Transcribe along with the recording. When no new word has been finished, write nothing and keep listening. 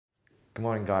Good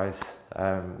morning guys,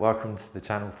 welcome to the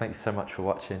channel, thanks so much for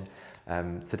watching.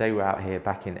 Today we're out here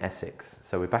back in Essex,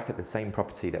 so we're back at the same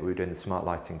property that we were doing the smart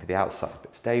lighting for the outside,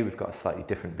 but today we've got a slightly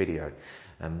different video.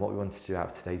 What we wanted to do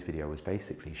out of today's video was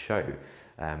basically show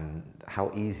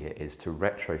how easy it is to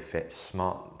retrofit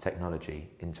smart technology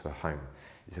into a home.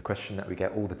 It's a question that we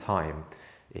get all the time,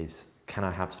 is can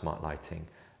I have smart lighting?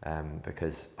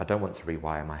 Because I don't want to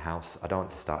rewire my house, I don't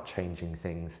want to start changing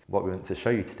things. What we want to show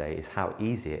you today is how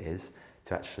easy it is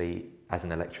to actually, as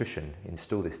an electrician,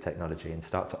 install this technology and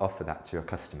start to offer that to your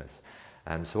customers.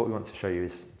 So what we want to show you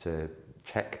is to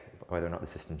check whether or not the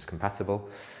system's compatible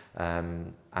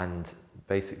and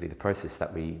basically the process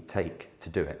that we take to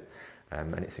do it.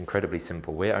 And it's incredibly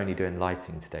simple. We're only doing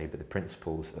lighting today, but the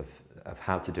principles of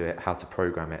how to do it, how to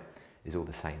program it is all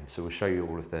the same. So we'll show you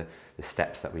all of the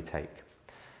steps that we take.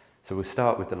 So we'll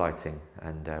start with the lighting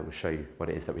and we'll show you what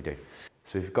it is that we do.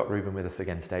 So we've got Ruben with us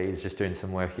again today. He's just doing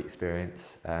some work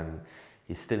experience.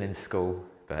 He's still in school,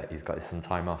 but he's got some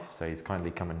time off, so he's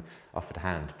kindly come and offered a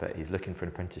hand, but he's looking for an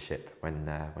apprenticeship when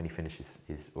he finishes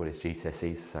all his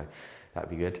GCSEs, so that'd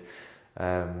be good.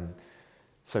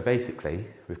 So basically,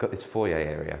 we've got this foyer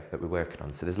area that we're working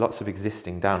on. So there's lots of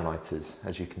existing downlighters,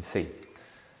 as you can see.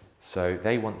 So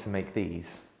they want to make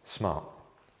these smart.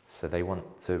 So they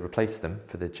want to replace them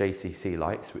for the JCC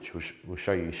lights, which we'll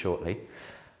show you shortly,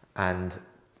 and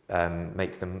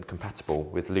make them compatible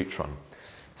with Lutron.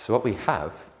 So what we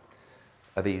have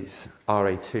are these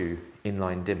RA2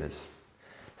 inline dimmers.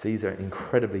 So these are an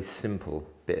incredibly simple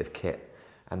bit of kit,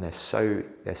 and they're so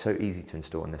easy to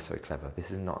install and they're so clever.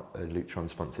 This is not a Lutron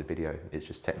sponsored video, it's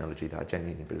just technology that I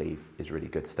genuinely believe is really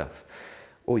good stuff.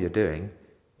 All you're doing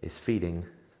is feeding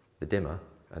the dimmer,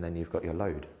 and then you've got your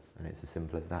load, and it's as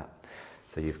simple as that.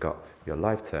 So you've got your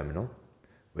live terminal,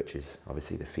 which is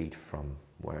obviously the feed from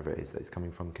wherever it is that it's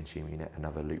coming from, consumer unit,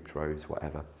 another looped rows,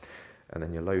 whatever. And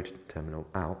then your load terminal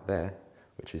out there,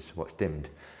 which is what's dimmed.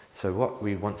 So what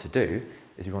we want to do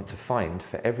is we want to find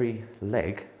for every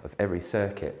leg of every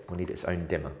circuit, we'll need its own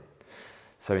dimmer.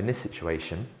 So in this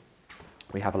situation,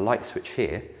 we have a light switch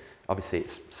here. Obviously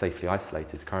it's safely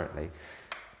isolated currently,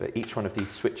 but each one of these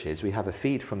switches, we have a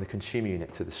feed from the consumer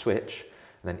unit to the switch,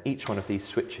 and then each one of these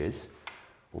switches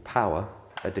will power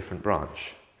a different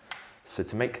branch. So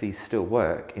to make these still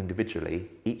work individually,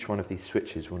 each one of these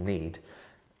switches will need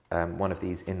one of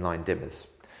these inline dimmers.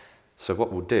 So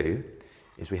what we'll do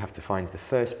is we have to find the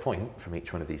first point from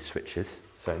each one of these switches.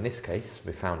 So in this case,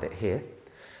 we found it here.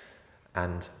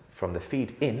 And from the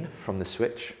feed in from the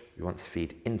switch, we want to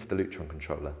feed into the Lutron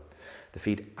controller. The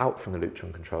feed out from the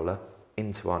Lutron controller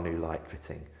into our new light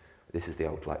fitting. This is the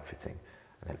old light fitting.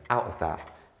 And then out of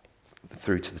that,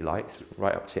 through to the lights,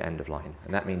 right up to your end of line.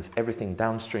 And that means everything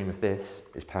downstream of this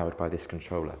is powered by this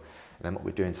controller. And then what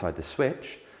we do inside the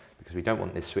switch, because we don't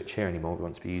want this switch here anymore, we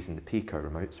want to be using the Pico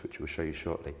remotes, which we'll show you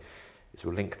shortly, is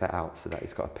we'll link that out so that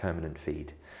it's got a permanent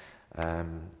feed.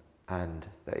 And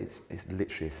that it's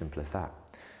literally as simple as that.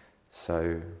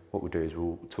 So what we'll do is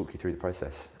we'll talk you through the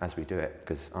process as we do it,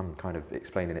 because I'm kind of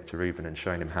explaining it to Ruben and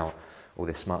showing him how all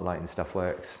this smart lighting stuff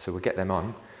works. So we'll get them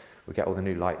on, we'll get all the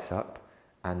new lights up,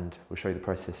 and we'll show you the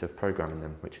process of programming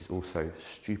them, which is also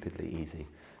stupidly easy.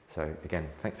 So again,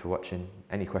 thanks for watching.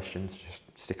 Any questions, just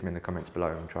stick them in the comments below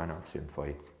and I'll try and answer them for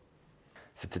you.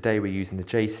 So today we're using the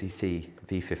JCC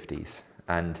V50s,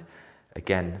 and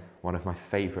again, one of my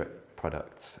favourite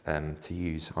products to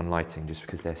use on lighting, just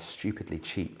because they're stupidly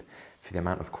cheap for the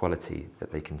amount of quality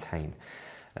that they contain.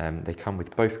 They come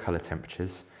with both colour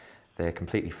temperatures, they're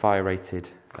completely fire rated,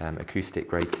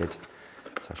 acoustic rated,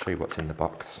 so I'll show you what's in the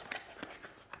box.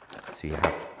 So you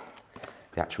have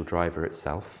the actual driver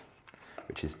itself,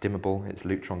 which is dimmable, it's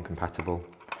Lutron compatible.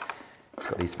 It's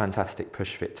got these fantastic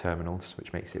push fit terminals,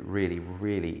 which makes it really,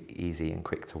 really easy and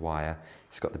quick to wire.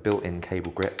 It's got the built-in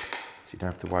cable grip, so you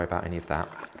don't have to worry about any of that.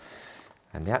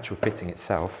 And the actual fitting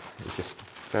itself is just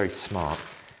very smart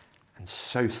and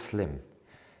so slim,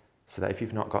 so that if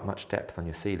you've not got much depth on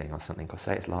your ceiling or something, or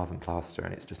say it's lava and plaster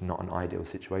and it's just not an ideal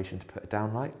situation to put a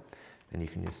downlight, then you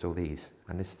can install these.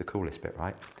 And this is the coolest bit,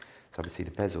 right? So obviously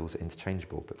the bezels are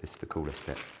interchangeable, but this is the coolest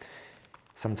bit.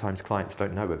 Sometimes clients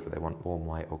don't know whether they want warm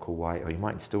white or cool white, or you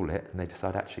might install it and they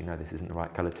decide, actually, no, this isn't the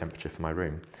right colour temperature for my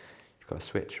room. You've got a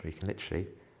switch where you can literally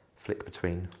flick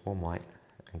between warm white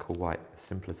and cool white, as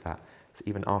simple as that. So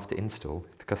even after install,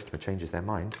 if the customer changes their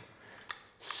mind,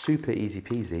 super easy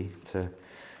peasy to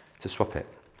swap it.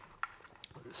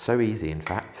 So easy, in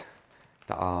fact,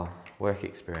 that our work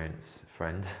experience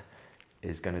friend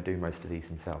is going to do most of these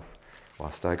himself,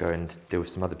 whilst I go and deal with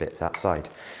some other bits outside.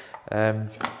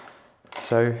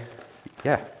 So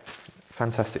yeah,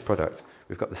 fantastic product.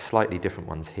 We've got the slightly different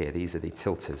ones here. These are the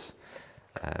tilters.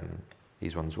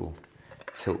 These ones will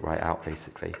tilt right out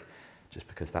basically, just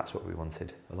because that's what we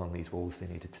wanted. Along these walls they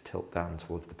needed to tilt down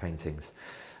towards the paintings.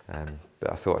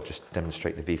 But I thought I'd just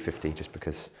demonstrate the V50 just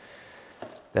because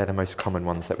they're the most common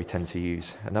ones that we tend to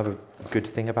use. Another good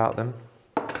thing about them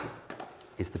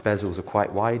is the bezels are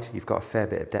quite wide. You've got a fair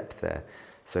bit of depth there.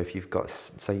 So if you've got,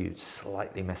 say you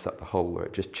slightly mess up the hole or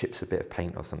it just chips a bit of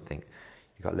paint or something,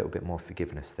 you've got a little bit more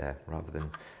forgiveness there rather than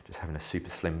just having a super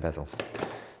slim bezel.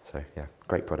 So yeah,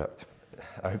 great product.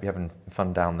 I hope you're having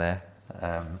fun down there.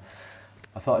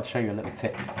 I thought I'd show you a little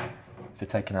tip for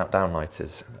taking out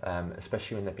downlighters,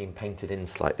 especially when they've been painted in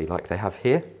slightly like they have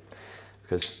here,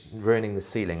 because ruining the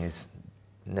ceiling is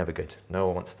never good. No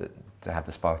one wants to have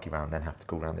the sparky round then have to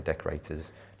call around the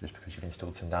decorators just because you've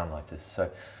installed some downlighters. So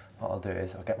what I'll do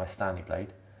is I'll get my Stanley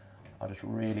blade, I'll just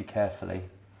really carefully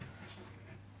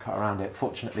cut around it.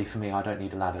 Fortunately for me, I don't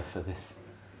need a ladder for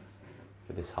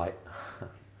this height.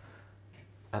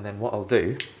 And then what I'll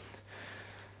do,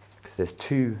 because there's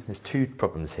two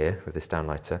problems here with this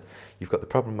downlighter. You've got the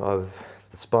problem of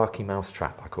the sparky mouse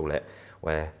trap, I call it,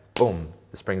 where boom,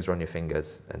 the springs are on your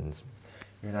fingers and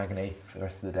you're in agony for the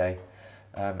rest of the day.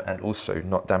 And also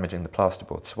not damaging the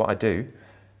plasterboard. So what I do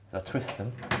is I twist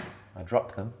them, I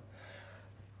drop them,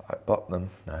 I bop them,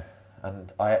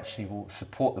 and I actually will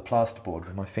support the plasterboard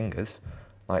with my fingers,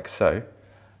 like so,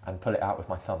 and pull it out with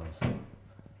my thumbs.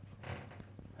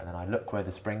 And then I look where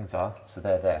the springs are, so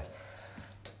they're there.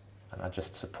 And I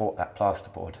just support that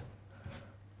plasterboard.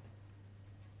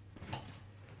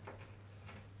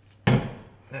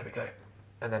 There we go.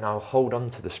 And then I'll hold on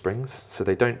to the springs so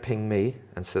they don't ping me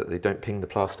and so that they don't ping the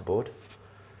plasterboard.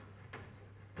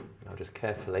 And I'll just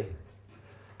carefully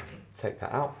take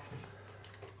that out.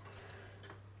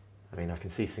 I mean, I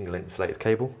can see single insulated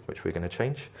cable, which we're going to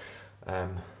change,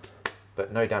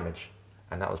 but no damage.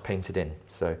 And that was painted in,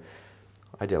 so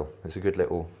ideal. It's a good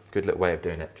little way of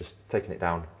doing it. Just taking it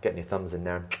down, getting your thumbs in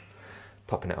there and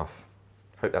popping it off.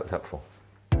 Hope that was helpful.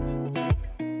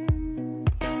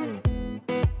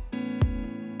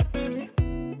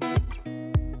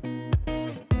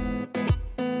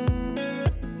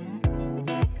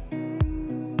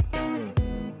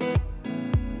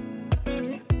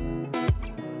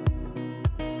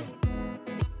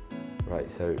 Right,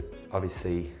 so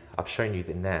obviously I've shown you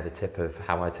in there the tip of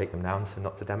how I take them down so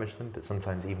not to damage them, but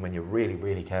sometimes even when you're really,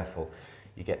 really careful,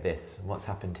 you get this. And what's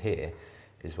happened here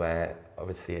is where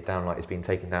obviously a downlight has been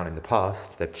taken down in the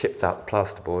past, they've chipped out the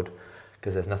plasterboard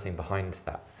because there's nothing behind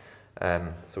that.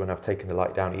 So when I've taken the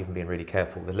light down, even being really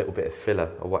careful, the little bit of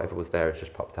filler or whatever was there has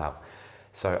just popped out.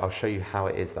 So I'll show you how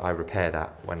it is that I repair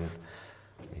that when,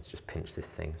 I need to just pinch this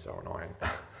thing, so annoying.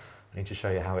 I need to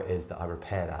show you how it is that I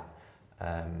repair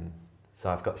that. So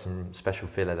I've got some special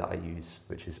filler that I use,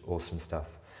 which is awesome stuff.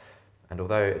 And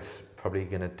although it's probably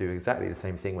going to do exactly the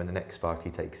same thing when the next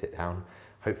Sparky takes it down,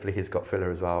 hopefully he's got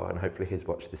filler as well, and hopefully he's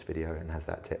watched this video and has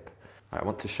that tip. I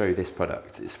want to show you this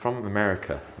product. It's from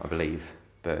America, I believe,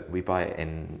 but we buy it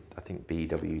in, I think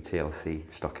BW TLC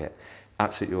stock it.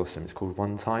 Absolutely awesome. It's called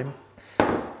One Time.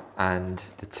 And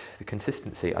the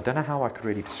consistency, I don't know how I could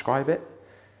really describe it.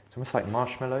 It's almost like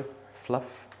marshmallow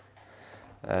fluff.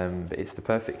 But it's the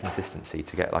perfect consistency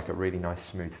to get like a really nice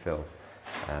smooth fill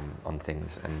on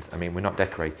things. And I mean, we're not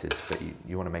decorators, but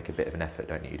you want to make a bit of an effort,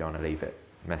 don't you? You don't want to leave it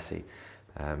messy.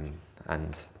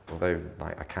 And although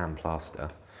like I can plaster,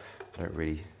 I don't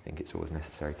really think it's always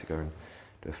necessary to go and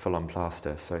do a full-on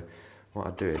plaster. So what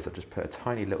I do is I just put a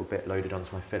tiny little bit loaded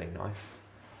onto my filling knife.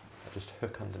 I just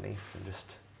hook underneath and just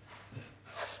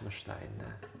smush that in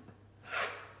there.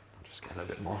 I'll just get a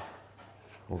little bit more.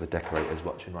 All the decorators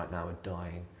watching right now are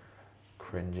dying,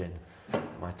 cringing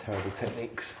at my terrible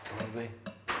techniques, probably.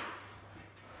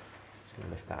 Just gonna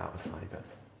lift that out a tiny bit.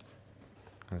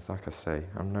 As like I say,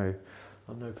 I'm no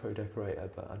pro decorator,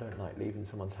 but I don't like leaving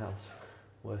someone's house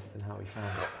worse than how we found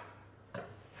it.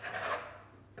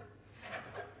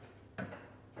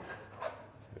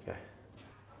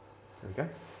 There we go.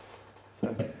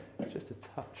 So it's just a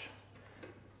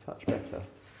touch better.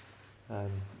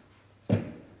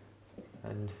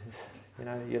 And you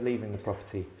know, you're leaving the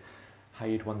property how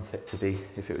you'd want it to be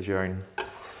if it was your own.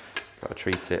 Got to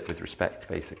treat it with respect,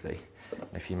 basically. And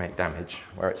if you make damage,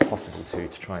 where it's possible to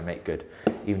try and make good,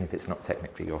 even if it's not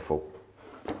technically your fault.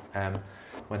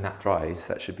 When that dries,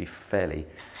 that should be fairly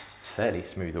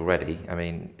smooth already. I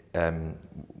mean,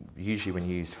 usually when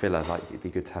you use filler, like it'd be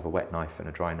good to have a wet knife and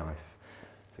a dry knife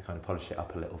to kind of polish it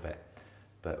up a little bit.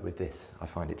 But with this, I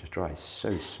find it just dries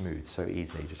so smooth, so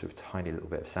easily, just with a tiny little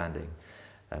bit of sanding.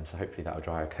 So hopefully that'll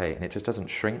dry okay. And it just doesn't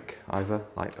shrink either.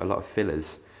 Like a lot of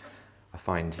fillers, I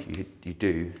find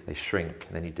they shrink,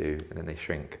 and then you do, and then they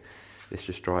shrink. This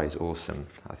just dries awesome.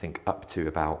 I think up to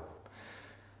about,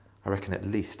 I reckon at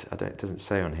least, it doesn't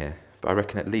say on here, but I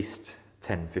reckon at least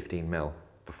 10-15 mil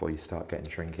before you start getting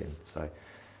shrinking. So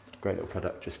great little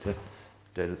product just to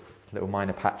do little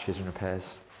minor patches and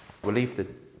repairs. We'll leave the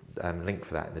link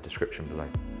for that in the description below.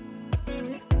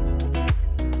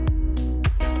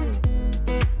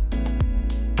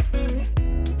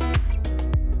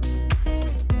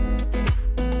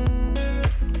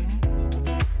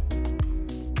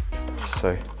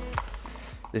 So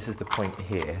this is the point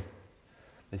here.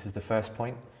 This is the first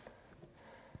point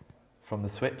from the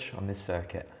switch on this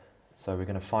circuit. So we're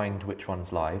going to find which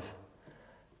one's live,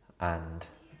 and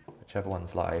whichever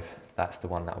one's live, that's the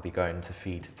one that will be going to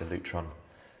feed the Lutron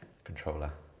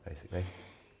controller, basically.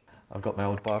 I've got my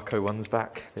old Barco ones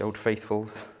back, the old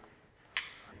faithfuls.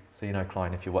 So you know,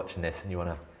 Klein, if you're watching this and you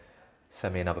want to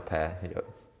send me another pair, you're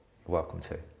welcome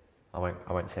to. I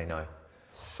won't say no.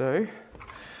 So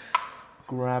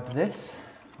grab this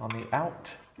on the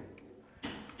out,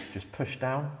 just push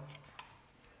down,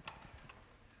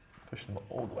 push them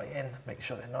all the way in, make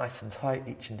sure they're nice and tight,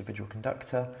 each individual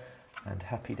conductor, and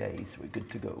happy days, we're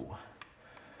good to go.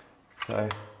 So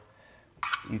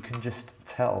you can just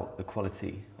tell the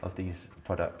quality of these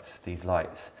products, these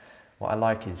lights. What I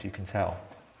like is you can tell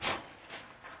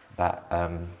that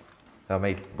they're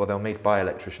made by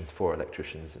electricians for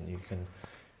electricians, and you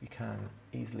can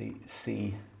easily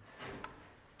see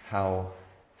how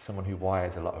someone who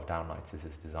wires a lot of downlighters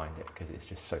has designed it, because it's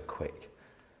just so quick.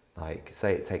 Like,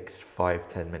 say it takes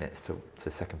 5-10 minutes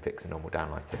to second fix a normal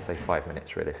downlighter, say 5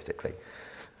 minutes realistically.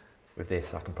 With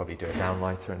this, I can probably do a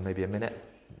downlighter in maybe a minute.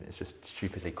 It's just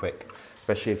stupidly quick,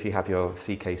 especially if you have your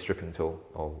CK stripping tool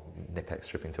or Nipex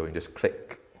stripping tool. You just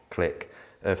click, click,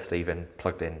 earth sleeve in,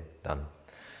 plugged in, done.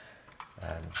 So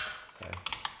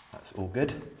that's all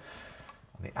good.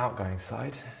 On the outgoing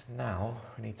side, now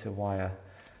we need to wire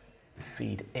the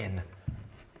feed in.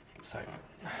 So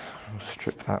I'll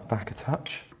strip that back a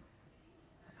touch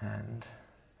and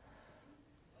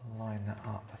line that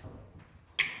up.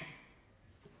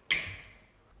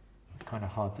 It's kind of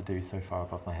hard to do so far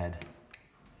above my head.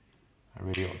 I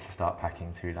really ought to start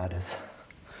packing 2 ladders.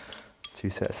 2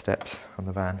 set of steps on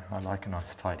the van. I like a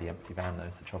nice tidy empty van, though,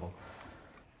 is the trouble.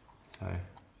 So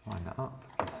line that up,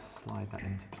 just slide that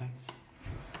into place,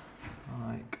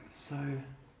 like so.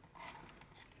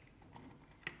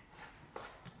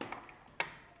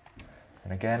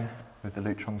 And again, with the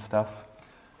Lutron stuff,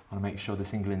 I want to make sure the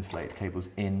single insulated cable's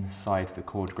inside the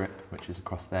cord grip, which is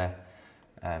across there.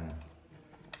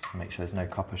 Make sure there's no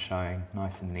copper showing,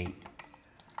 nice and neat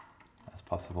as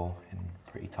possible in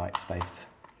pretty tight space.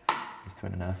 Just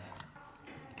twin and earth.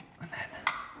 And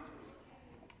then,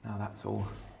 now that's all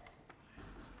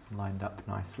lined up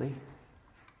nicely,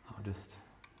 I'll just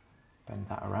bend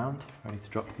that around, ready to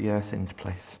drop the earth into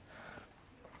place.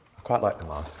 I quite like the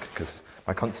mask because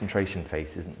my concentration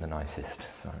face isn't the nicest,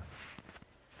 so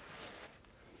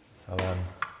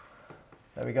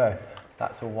there we go,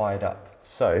 that's all wired up.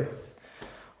 So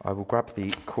I will grab the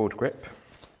cord grip,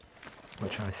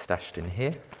 which I stashed in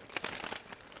here.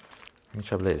 The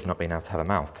trouble is not being able to have a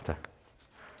mouth to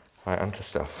bite onto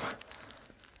stuff.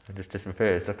 It just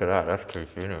disappears, look at that, that's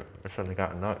creepy, isn't it? There's something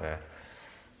out of night there.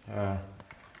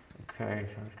 Okay,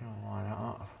 so I'm just going to line that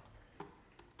up.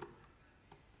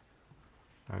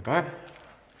 There we go.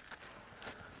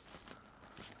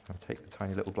 I'll take the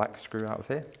tiny little black screw out of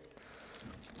here.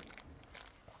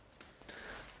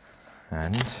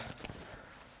 And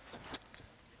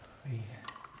we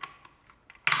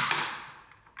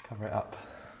cover it up.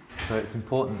 So it's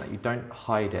important that you don't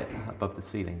hide it above the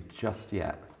ceiling just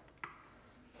yet,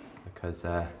 because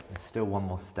there's still one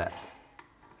more step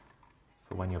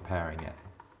for when you're pairing it.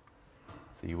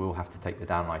 So you will have to take the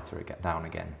downlighter down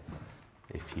again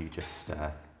if you just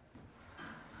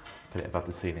put it above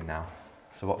the ceiling now.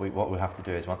 So what we'll have to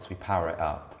do is, once we power it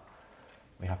up,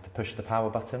 we have to push the power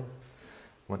button.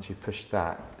 Once you've pushed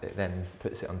that, it then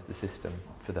puts it onto the system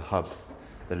for the hub,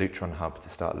 the Lutron hub, to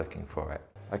start looking for it.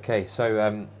 Okay,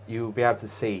 so you'll be able to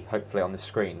see, hopefully on the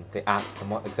screen, the app and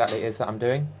what exactly it is that I'm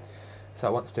doing. So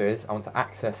what I want to do is, I want to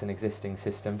access an existing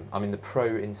system. I'm in the Pro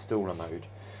installer mode.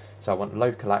 So I want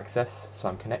local access, so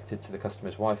I'm connected to the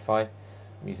customer's Wi-Fi.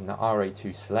 I'm using the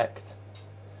RA2 select.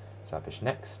 So I push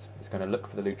next, it's going to look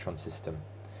for the Lutron system.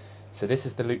 So this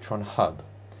is the Lutron hub.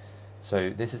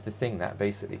 So this is the thing that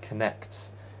basically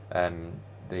connects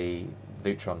the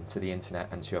Lutron to the internet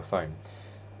and to your phone,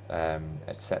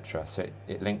 etc. So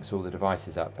it links all the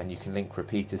devices up, and you can link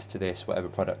repeaters to this, whatever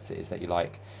product it is that you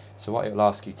like. So what it will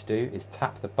ask you to do is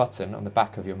tap the button on the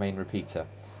back of your main repeater.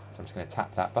 So I'm just going to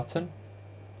tap that button,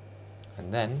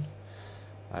 and then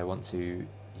I want to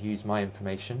use my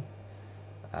information,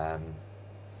 and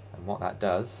what that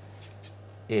does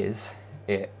is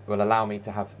it will allow me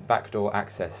to have backdoor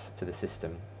access to the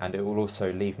system, and it will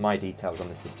also leave my details on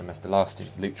the system as the last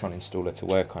Lutron installer to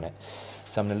work on it.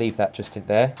 So I'm going to leave that just in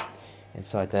there,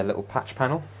 inside their little patch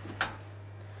panel.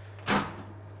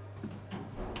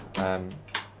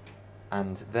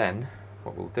 And then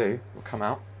what we'll do, we'll come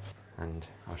out and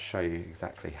I'll show you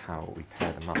exactly how we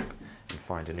pair them up and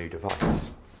find a new device.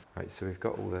 Right, so we've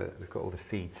got all the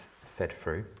feeds fed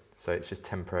through, so it's just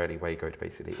temporarily wagoed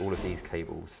basically. All of these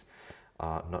cables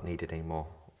are not needed anymore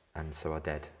and so are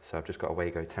dead. So I've just got a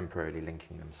wago temporarily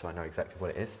linking them, so I know exactly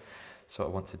what it is. So what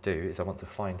I want to do is I want to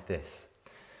find this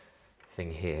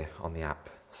thing here on the app.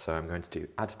 So I'm going to do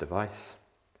add device,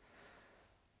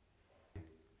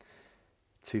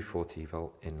 240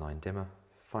 volt inline dimmer,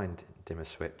 find dimmer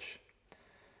switch,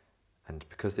 and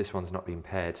because this one's not been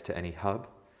paired to any hub,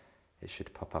 it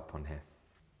should pop up on here.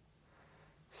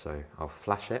 So I'll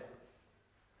flash it,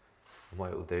 and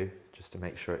what it will do, just to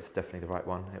make sure it's definitely the right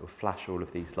one, it will flash all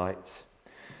of these lights,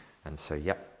 and so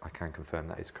yep, I can confirm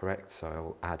that is correct. So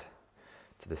I'll add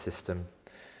to the system,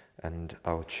 and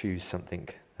I'll choose something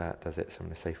that does it. So I'm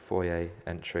going to say foyer,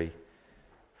 entry,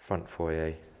 front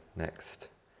foyer, next,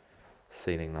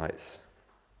 ceiling lights,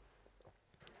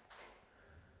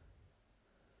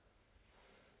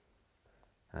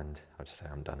 and I'll just say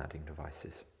I'm done adding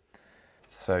devices.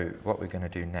 So what we're going to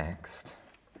do next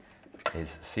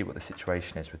is see what the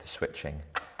situation is with the switching,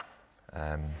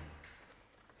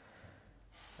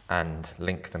 and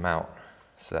link them out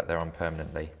so that they're on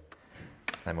permanently.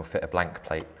 Then we'll fit a blank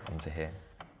plate onto here.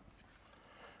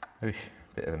 Oof,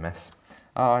 bit of a mess.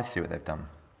 Oh, I see what they've done.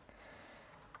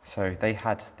 So they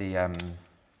had the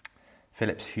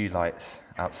Philips Hue lights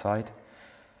outside,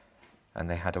 and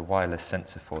they had a wireless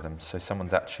sensor for them. So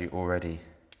someone's actually already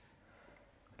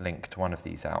linked one of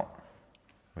these out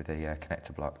with a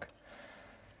connector block.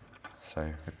 So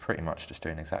we're pretty much just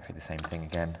doing exactly the same thing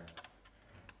again.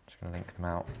 Just going to link them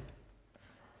out.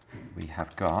 We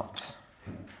have got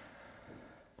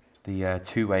the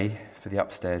two-way for the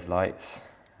upstairs lights,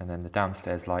 and then the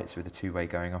downstairs lights with a two-way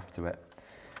going off to it.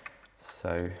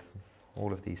 So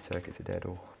all of these circuits are dead.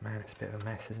 Oh man, it's a bit of a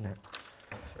mess, isn't it?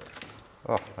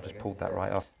 Oh, I just pulled that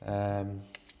right off.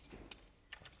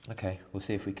 Okay, we'll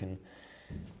see if we can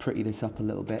pretty this up a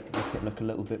little bit, make it look a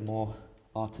little bit more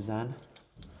Artisan.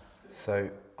 So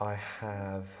I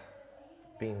have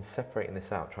been separating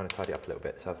this out, trying to tidy up a little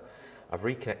bit. So I've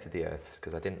reconnected the earths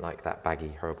because I didn't like that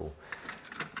baggy, horrible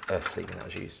earth sleeving that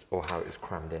was used, or how it was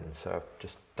crammed in. So I've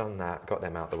just done that, got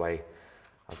them out of the way.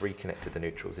 I've reconnected the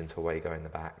neutrals into a wago in the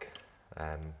back,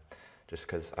 just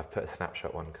because I've put a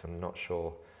snapshot one because I'm not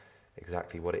sure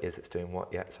exactly what it is that's doing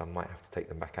what yet, so I might have to take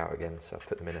them back out again. So I've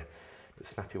put them in a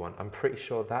snappy one. I'm pretty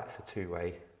sure that's a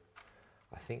two-way.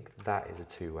 I think that is a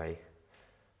two-way.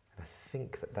 And I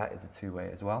think that that is a two-way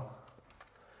as well.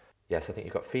 Yes, I think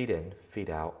you've got feed in, feed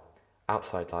out,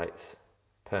 outside lights,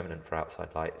 permanent for outside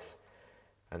lights,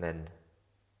 and then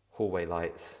hallway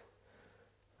lights,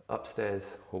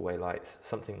 upstairs hallway lights,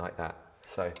 something like that.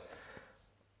 So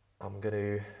I'm going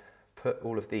to put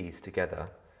all of these together.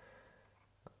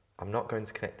 I'm not going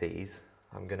to connect these.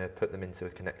 I'm going to put them into a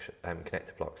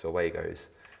connector blocks or wagos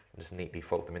and just neatly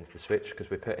fold them into the switch, because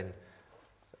we're putting,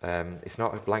 it's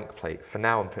not a blank plate. For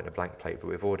now I'm putting a blank plate, but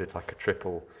we've ordered like a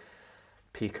triple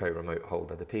Pico remote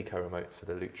holder. The Pico remotes are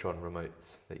the Lutron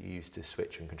remotes that you use to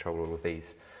switch and control all of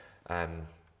these.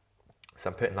 So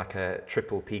I'm putting like a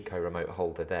triple Pico remote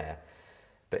holder there,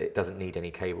 but it doesn't need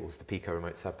any cables. The Pico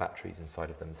remotes have batteries inside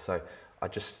of them. So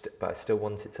but I still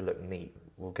want it to look neat.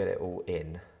 We'll get it all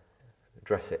in,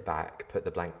 dress it back, put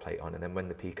the blank plate on, and then when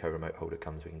the Pico remote holder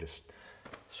comes, we can just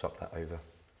swap that over.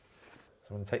 So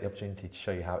I'm going to take the opportunity to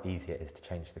show you how easy it is to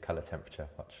change the colour temperature.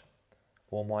 Watch.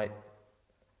 Warm white,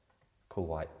 cool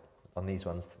white. On these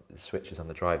ones, the switch is on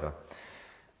the driver.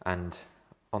 And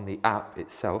on the app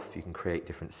itself, you can create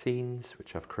different scenes,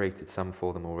 which I've created some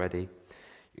for them already.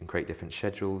 You can create different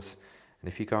schedules. And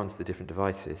if you go onto the different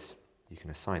devices, you can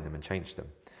assign them and change them.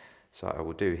 So what I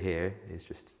will do here is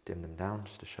just dim them down,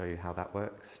 just to show you how that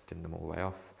works. Dim them all the way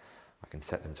off. I can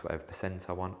set them to whatever percent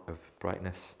I want of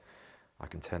brightness. I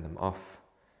can turn them off,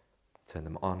 turn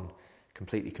them on,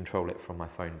 completely control it from my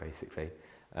phone basically.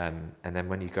 And then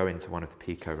when you go into one of the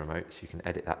Pico remotes, you can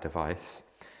edit that device,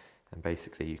 and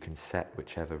basically you can set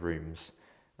whichever rooms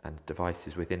and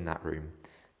devices within that room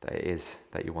that it is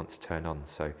that you want to turn on.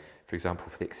 So for example,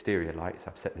 for the exterior lights,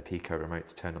 I've set the Pico remote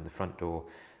to turn on the front door,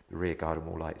 the rear garden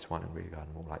wall lights 1 and rear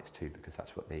garden wall lights 2, because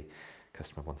that's what the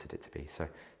customer wanted it to be. So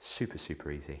super,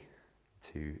 super easy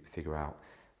to figure out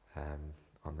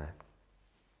on there.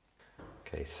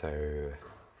 Okay, so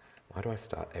why do I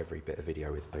start every bit of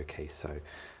video with okay so?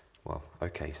 Well,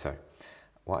 okay so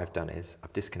what I've done is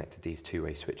I've disconnected these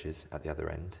two-way switches at the other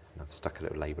end and I've stuck a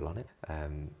little label on it.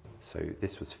 So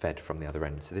this was fed from the other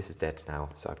end, so this is dead now.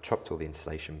 So I've chopped all the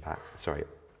insulation back,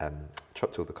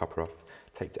 chopped all the copper off,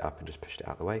 taped it up and just pushed it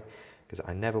out of the way, because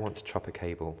I never want to chop a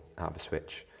cable out of a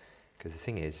switch, because the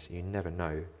thing is, you never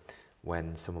know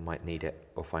when someone might need it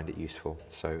or find it useful.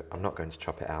 So I'm not going to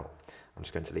chop it out, I'm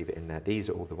just going to leave it in there. These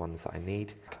are all the ones that I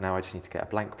need. Now I just need to get a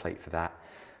blank plate for that.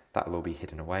 That'll all be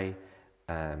hidden away,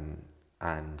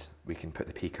 and we can put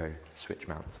the Pico switch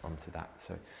mounts onto that.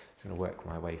 So I'm going to work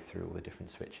my way through all the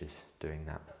different switches doing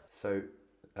that. So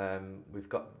we've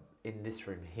got in this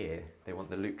room here, they want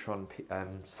the Lutron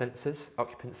sensors,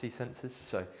 occupancy sensors.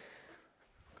 So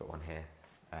I've got one here.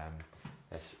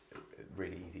 It's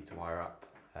really easy to wire up.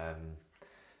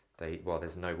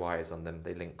 There's no wires on them.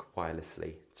 They link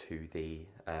wirelessly to the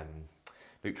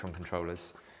Lutron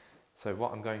controllers. So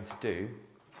what I'm going to do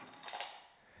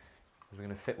is we're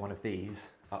going to fit one of these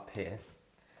up here,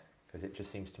 because it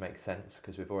just seems to make sense,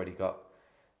 because we've already got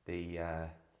the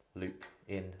loop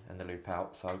in and the loop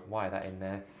out. So I'll wire that in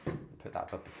there, put that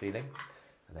above the ceiling,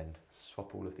 and then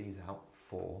swap all of these out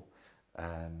for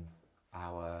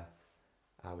our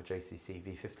JCC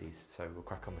V50s. So we'll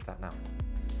crack on with that now.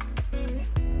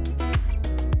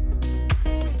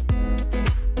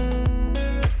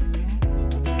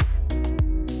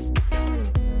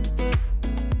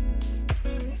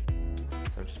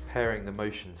 Pairing the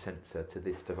motion sensor to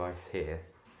this device here.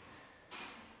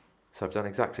 So I've done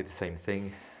exactly the same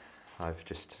thing. I've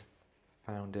just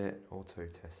found it, auto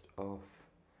test off,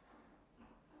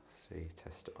 see,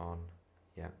 test on,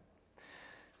 yeah.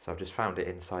 So I've just found it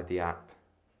inside the app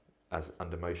as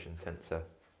under motion sensor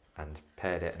and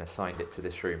paired it and assigned it to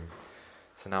this room.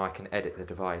 So now I can edit the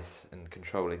device and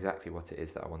control exactly what it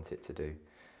is that I want it to do.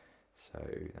 So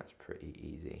that's pretty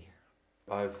easy.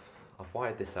 I've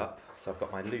wired this up, so I've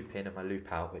got my loop in and my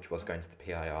loop out, which was going to the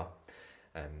PIR,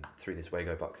 through this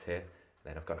Wago box here.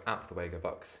 Then I've gone out of the Wago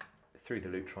box, through the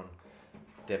Lutron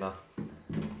dimmer,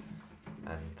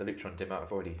 and the Lutron dimmer,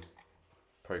 I've already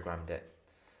programmed it.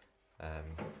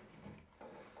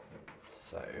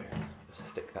 So just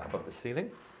stick that above the ceiling.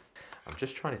 I'm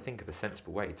just trying to think of a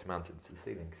sensible way to mount it to the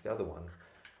ceiling, because the other one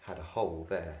had a hole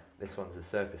there. This one's a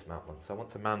surface mount one, so I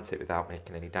want to mount it without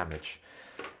making any damage.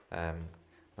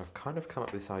 I've kind of come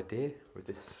up with this idea with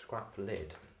this scrap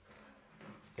lid,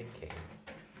 thinking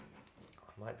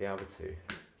I might be able to,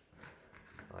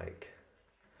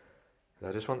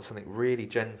 I just want something really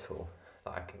gentle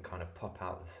that I can kind of pop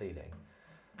out the ceiling.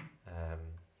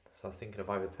 So I was thinking of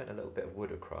either putting a little bit of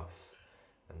wood across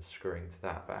and screwing to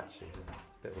that, but actually there's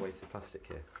a bit of wasted plastic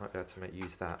here. Might be able to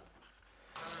use that.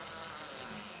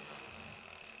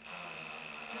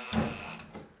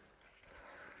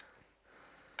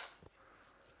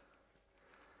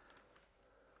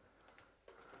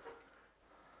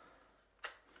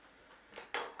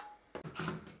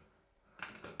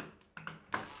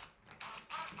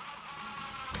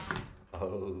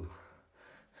 Oh.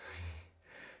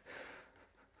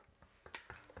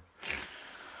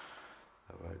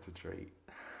 I worked a treat.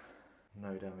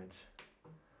 No damage.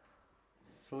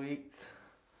 Sweet.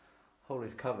 Hole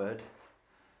is covered,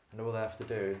 and all I have to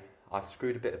do, I've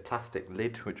screwed a bit of plastic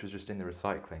lid, which was just in the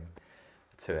recycling,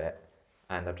 to it,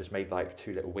 and I've just made like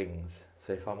two little wings.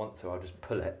 So if I want to, I'll just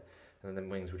pull it, and then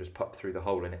the wings will just pop through the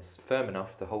hole, and it's firm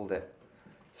enough to hold it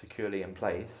securely in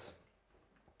place,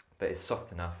 but it's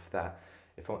soft enough that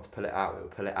if I want to pull it out, it will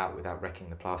pull it out without wrecking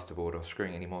the plasterboard or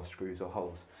screwing any more screws or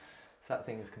holes. So that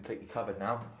thing is completely covered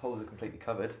now. Holes are completely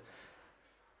covered.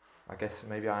 I guess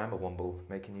maybe I am a womble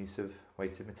making use of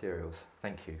wasted materials.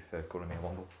 Thank you for calling me a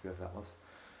womble, whoever that was.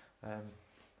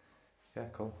 Yeah,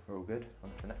 cool. We're all good. On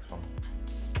to the next one.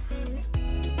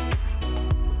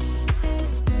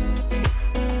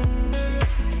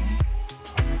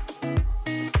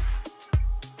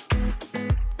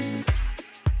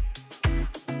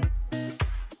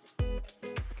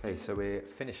 Okay, so we're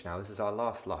finished now. This is our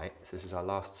last light. So this is our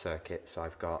last circuit. So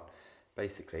I've got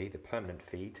basically the permanent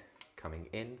feed coming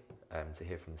in to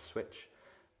here from the switch,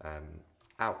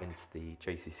 out into the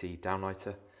JCC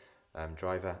downlighter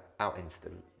driver, out into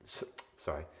the,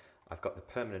 I've got the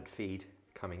permanent feed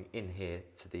coming in here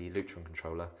to the Lutron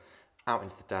controller, out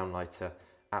into the downlighter,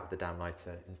 out of the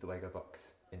downlighter into the Wago box,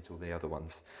 into all the other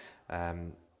ones.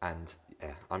 And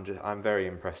yeah, I'm very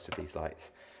impressed with these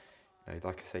lights. You know,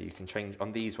 like I say, you can change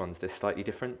on these ones. They're slightly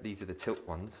different. These are the tilt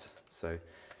ones. So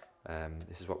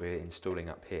this is what we're installing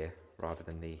up here rather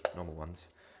than the normal ones.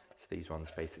 So these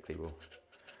ones basically will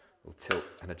tilt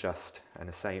and adjust. And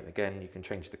the same again, you can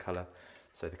change the colour.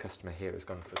 So the customer here has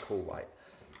gone for cool white.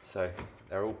 So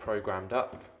they're all programmed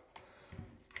up.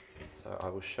 So I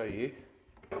will show you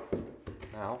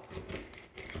now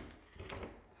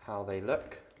how they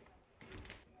look.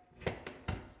 There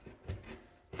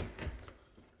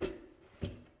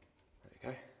you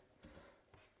go.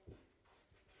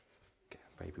 Get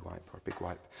a baby wipe or a big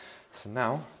wipe. So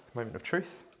now, moment of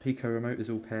truth. Pico remote is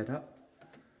all paired up.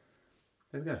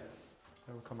 There we go.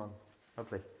 That will come on.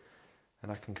 Lovely.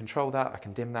 And I can control that. I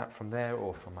can dim that from there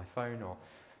or from my phone or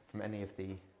from any of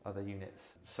the other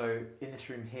units. So in this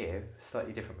room here,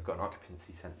 slightly different. We've got an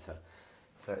occupancy sensor.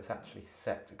 So it's actually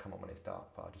set to come on when it's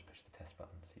dark, but I'll just push the test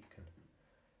button so you can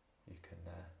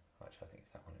actually I think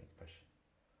it's that one we need to push.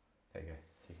 There you go,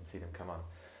 so you can see them come on.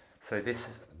 So this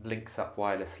links up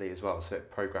wirelessly as well, so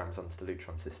it programs onto the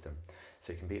Lutron system.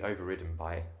 So it can be overridden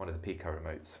by one of the Pico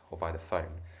remotes or by the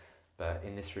phone. But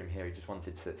in this room here, he just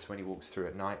wanted to, so when he walks through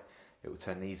at night, it will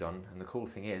turn these on. And the cool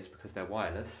thing is, because they're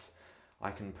wireless,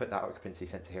 I can put that occupancy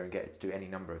sensor here and get it to do any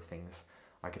number of things.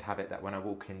 I could have it that when I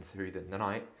walk in through the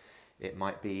night, it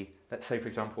might be, let's say for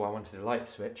example, I wanted a light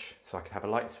switch, so I could have a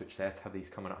light switch there to have these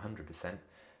come on at 100%, but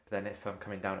then if I'm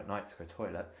coming down at night to go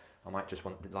toilet, I might just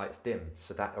want the lights dim,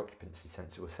 so that occupancy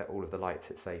sensor will set all of the lights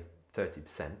at say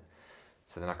 30%,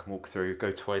 so then I can walk through,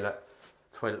 go toilet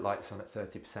lights on at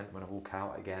 30%, when I walk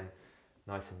out again,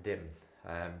 nice and dim.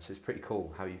 So it's pretty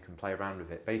cool how you can play around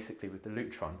with it. Basically with the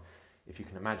Lutron, if you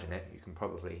can imagine it, you can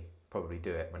probably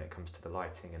do it when it comes to the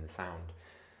lighting and the sound.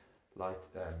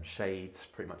 Shades,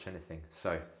 pretty much anything.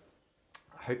 So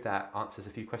I hope that answers a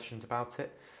few questions about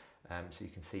it, so you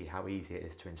can see how easy it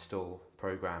is to install,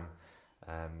 program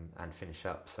and finish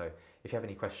up. So if you have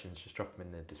any questions, just drop them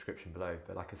in the description below.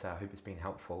 But like I say, I hope it's been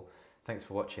helpful. Thanks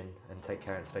for watching and take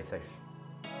care and stay safe.